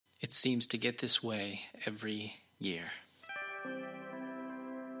It seems to get this way every year.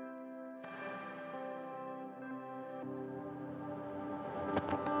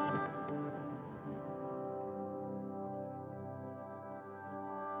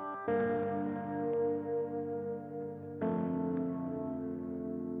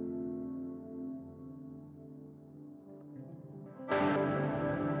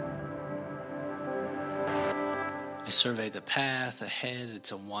 I survey the path ahead.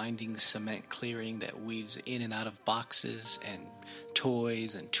 It's a winding cement clearing that weaves in and out of boxes and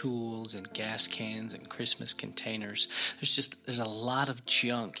toys and tools and gas cans and Christmas containers. There's a lot of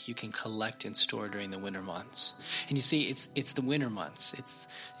junk you can collect and store during the winter months. And you see, it's the winter months.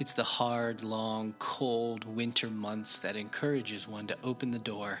 It's the hard, long, cold winter months that encourages one to open the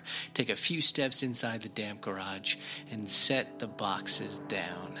door, take a few steps inside the damp garage, and set the boxes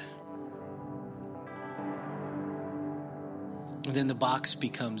down. And then the box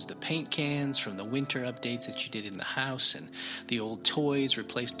becomes the paint cans from the winter updates that you did in the house, and the old toys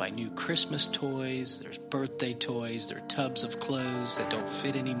replaced by new Christmas toys. There's birthday toys. There are tubs of clothes that don't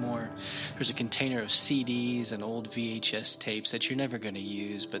fit anymore. There's a container of CDs and old VHS tapes that you're never going to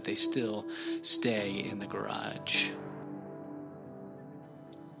use, but they still stay in the garage.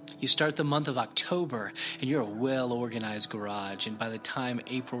 You start the month of October, and you're a well-organized garage, and by the time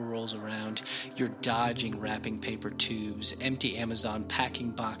April rolls around, you're dodging wrapping paper tubes, empty Amazon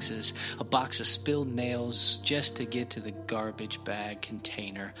packing boxes, a box of spilled nails just to get to the garbage bag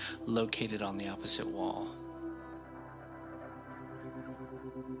container located on the opposite wall.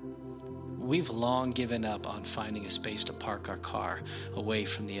 We've long given up on finding a space to park our car away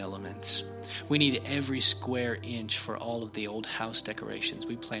from the elements. We need every square inch for all of the old house decorations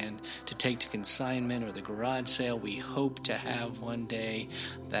we plan to take to consignment or the garage sale we hope to have one day.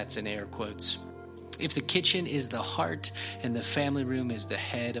 That's in air quotes. If the kitchen is the heart and the family room is the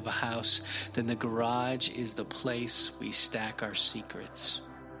head of a house, then the garage is the place we stack our secrets.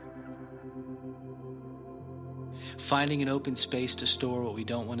 Finding an open space to store what we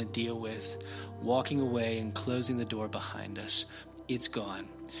don't want to deal with, walking away and closing the door behind us. It's gone.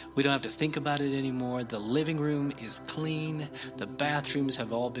 We don't have to think about it anymore. The living room is clean. The bathrooms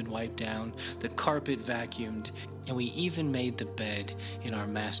have all been wiped down. The carpet vacuumed. And we even made the bed in our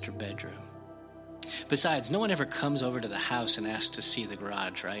master bedroom. Besides, no one ever comes over to the house and asks to see the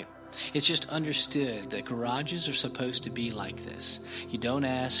garage, right? It's just understood that garages are supposed to be like this. You don't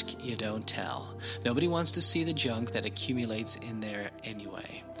ask, you don't tell. Nobody wants to see the junk that accumulates in there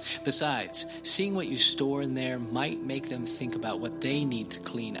anyway. Besides, seeing what you store in there might make them think about what they need to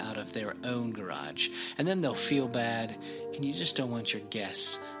clean out of their own garage. And then they'll feel bad, and you just don't want your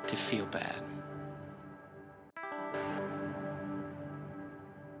guests to feel bad.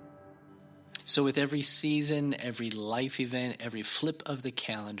 So with every season, every life event, every flip of the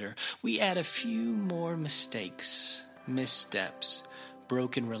calendar, we add a few more mistakes, missteps,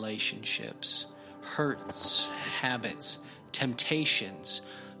 broken relationships, hurts, habits, temptations,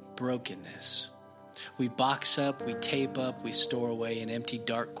 brokenness. We box up, we tape up, we store away in empty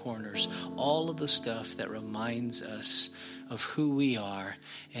dark corners all of the stuff that reminds us of who we are,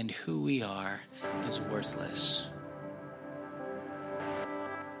 and who we are is worthless.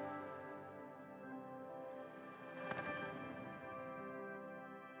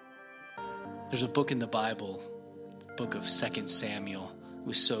 There's a book in the Bible, the book of 2 Samuel. It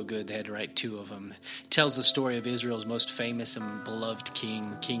was so good they had to write 2 of them. It tells the story of Israel's most famous and beloved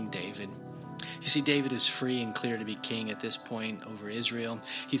king, King David. You see, David is free and clear to be king at this point over Israel.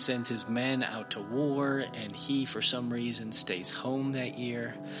 He sends his men out to war, and he, for some reason, stays home that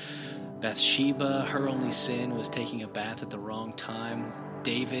year. Bathsheba, her only sin was taking a bath at the wrong time.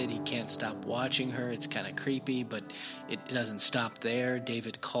 David, he can't stop watching her. It's kind of creepy, but it doesn't stop there.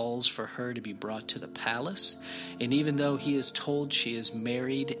 David calls for her to be brought to the palace. And even though he is told she is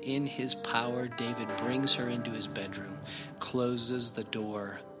married in his power, David brings her into his bedroom, closes the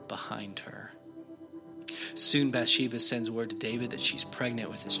door behind her. Soon Bathsheba sends word to David that she's pregnant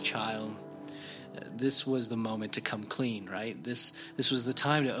with his child. This was the moment to come clean, right? This was the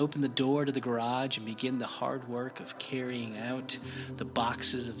time to open the door to the garage and begin the hard work of carrying out the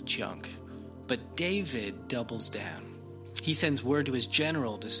boxes of junk. But David doubles down. He sends word to his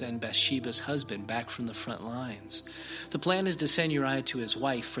general to send Bathsheba's husband back from the front lines. The plan is to send Uriah to his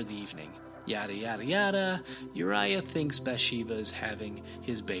wife for the evening. Yada, yada, yada. Uriah thinks Bathsheba is having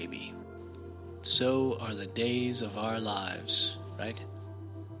his baby. So are the days of our lives, right?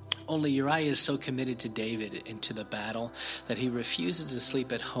 Only Uriah is so committed to David and to the battle that he refuses to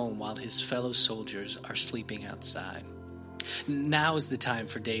sleep at home while his fellow soldiers are sleeping outside. Now is the time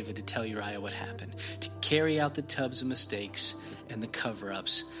for David to tell Uriah what happened, to carry out the tubs of mistakes and the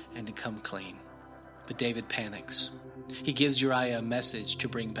cover-ups, and to come clean. But David panics. He gives Uriah a message to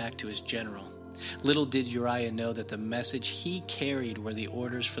bring back to his general. Little did Uriah know that the message he carried were the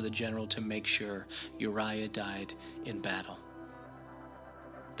orders for the general to make sure Uriah died in battle.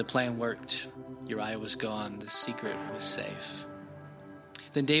 The plan worked. Uriah was gone. The secret was safe.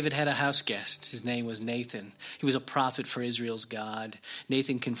 Then David had a house guest. His name was Nathan. He was a prophet for Israel's God.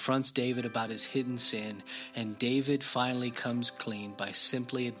 Nathan confronts David about his hidden sin, and David finally comes clean by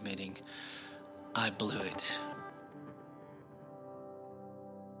simply admitting, "I blew it."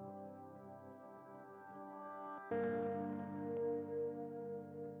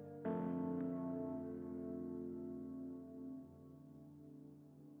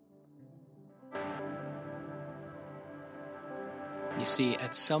 You see,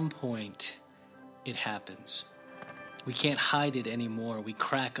 at some point, it happens. We can't hide it anymore. We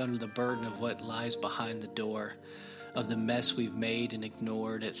crack under the burden of what lies behind the door, of the mess we've made and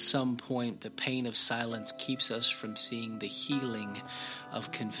ignored. At some point, the pain of silence keeps us from seeing the healing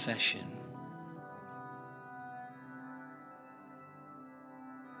of confession.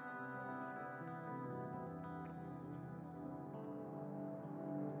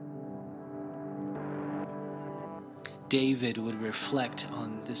 David would reflect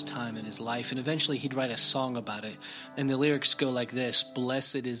on this time in his life, and eventually he'd write a song about it. And the lyrics go like this: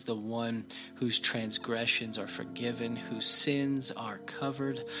 "Blessed is the one whose transgressions are forgiven, whose sins are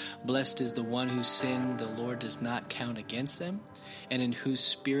covered. Blessed is the one whose sin the Lord does not count against them, and in whose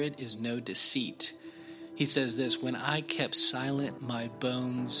spirit is no deceit." He says this: "When I kept silent, my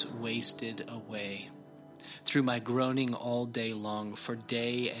bones wasted away. Through my groaning all day long, for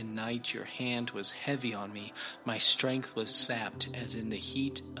day and night your hand was heavy on me. My strength was sapped as in the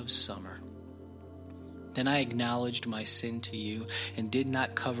heat of summer. Then I acknowledged my sin to you and did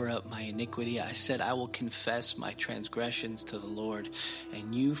not cover up my iniquity. I said, I will confess my transgressions to the Lord,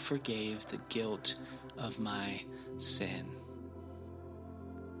 and you forgave the guilt of my sin."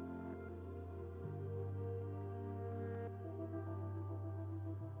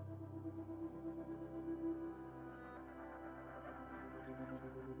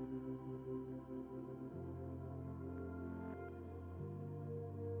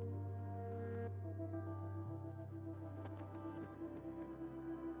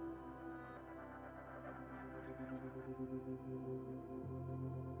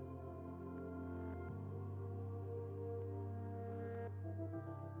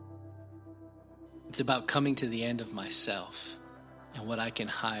 It's about coming to the end of myself and what I can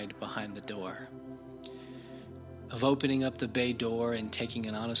hide behind the door, of opening up the bay door and taking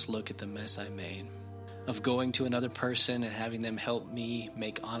an honest look at the mess I made, of going to another person and having them help me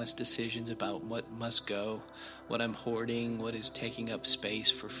make honest decisions about what must go, what I'm hoarding, what is taking up space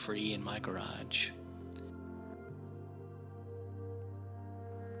for free in my garage.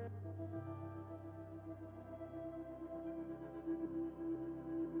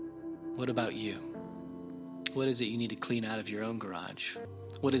 What about you? What is it you need to clean out of your own garage?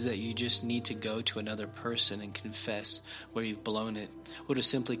 What is it you just need to go to another person and confess where you've blown it? Or to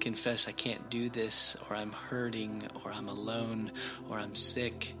simply confess, I can't do this, or I'm hurting, or I'm alone, or I'm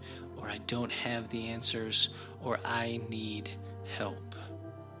sick, or I don't have the answers, or I need help.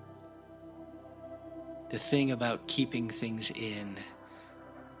 The thing about keeping things in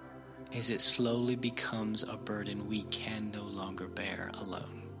is it slowly becomes a burden we can no longer bear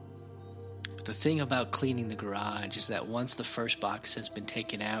alone. The thing about cleaning the garage is that once the first box has been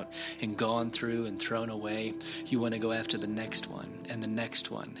taken out and gone through and thrown away, you want to go after the next one, and the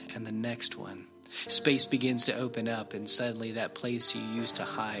next one, and the next one. Space begins to open up, and suddenly that place you used to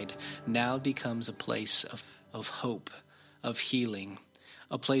hide now becomes a place of hope, of healing,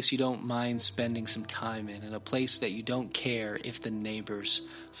 a place you don't mind spending some time in, and a place that you don't care if the neighbors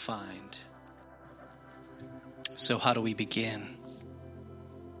find. So how do we begin?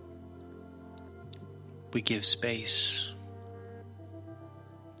 We give space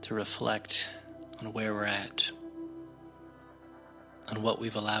to reflect on where we're at, on what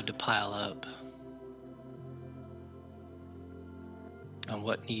we've allowed to pile up, on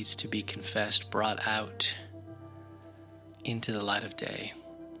what needs to be confessed, brought out into the light of day,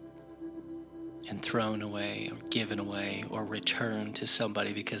 and thrown away or given away or returned to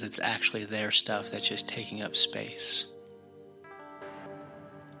somebody because it's actually their stuff that's just taking up space.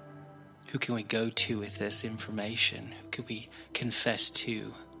 Who can we go to with this information? Who can we confess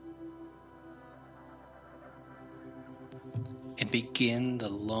to? And begin the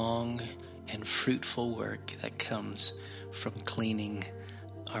long and fruitful work that comes from cleaning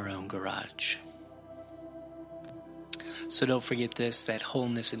our own garage. So don't forget this, that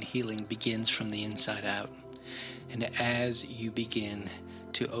wholeness and healing begins from the inside out. And as you begin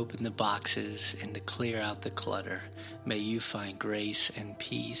to open the boxes and to clear out the clutter, may you find grace and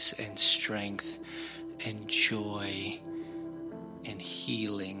peace and strength and joy and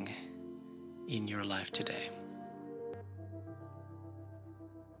healing in your life today.